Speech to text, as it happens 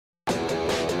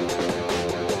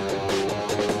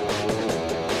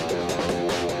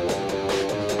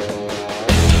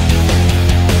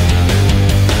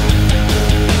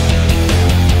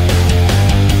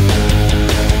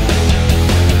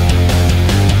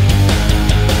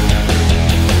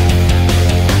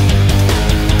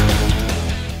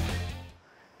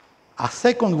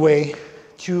second way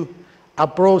to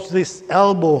approach this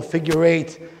elbow figure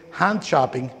eight hand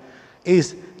chopping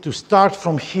is to start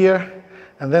from here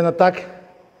and then attack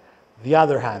the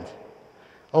other hand.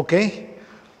 Okay?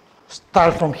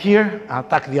 Start from here and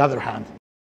attack the other hand.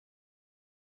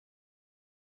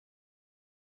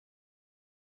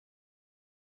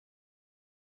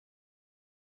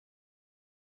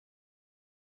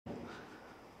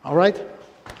 All right?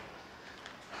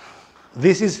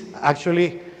 This is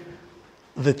actually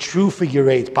the true figure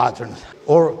eight pattern,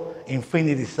 or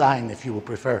infinity sign if you would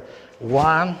prefer.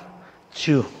 1,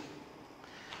 2.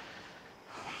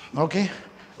 Okay?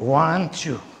 1,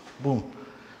 2. Boom.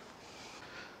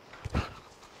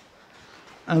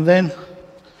 And then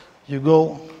you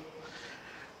go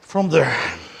from there.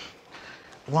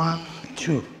 1,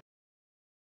 2.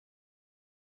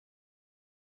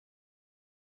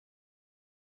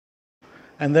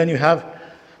 And then you have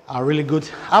a really good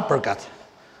uppercut.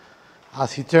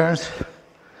 As he turns,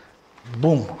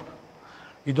 boom.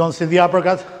 You don't see the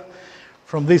uppercut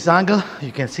from this angle.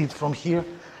 You can see it from here,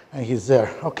 and he's there,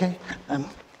 okay? And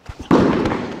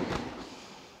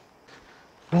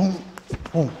boom,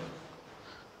 boom.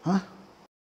 Huh?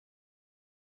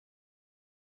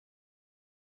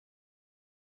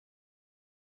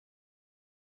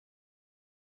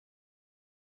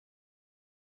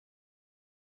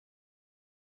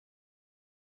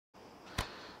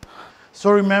 So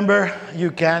remember,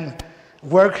 you can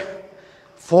work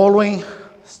following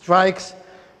strikes.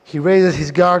 He raises his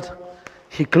guard,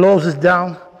 he closes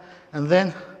down, and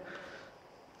then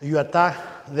you attack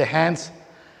the hands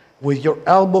with your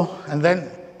elbow and then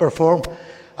perform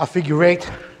a figure eight,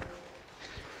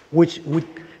 which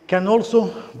can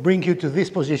also bring you to this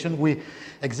position. We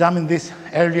examined this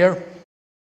earlier.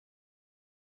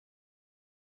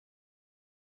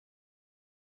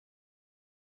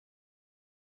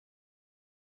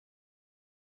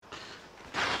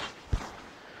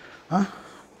 Huh?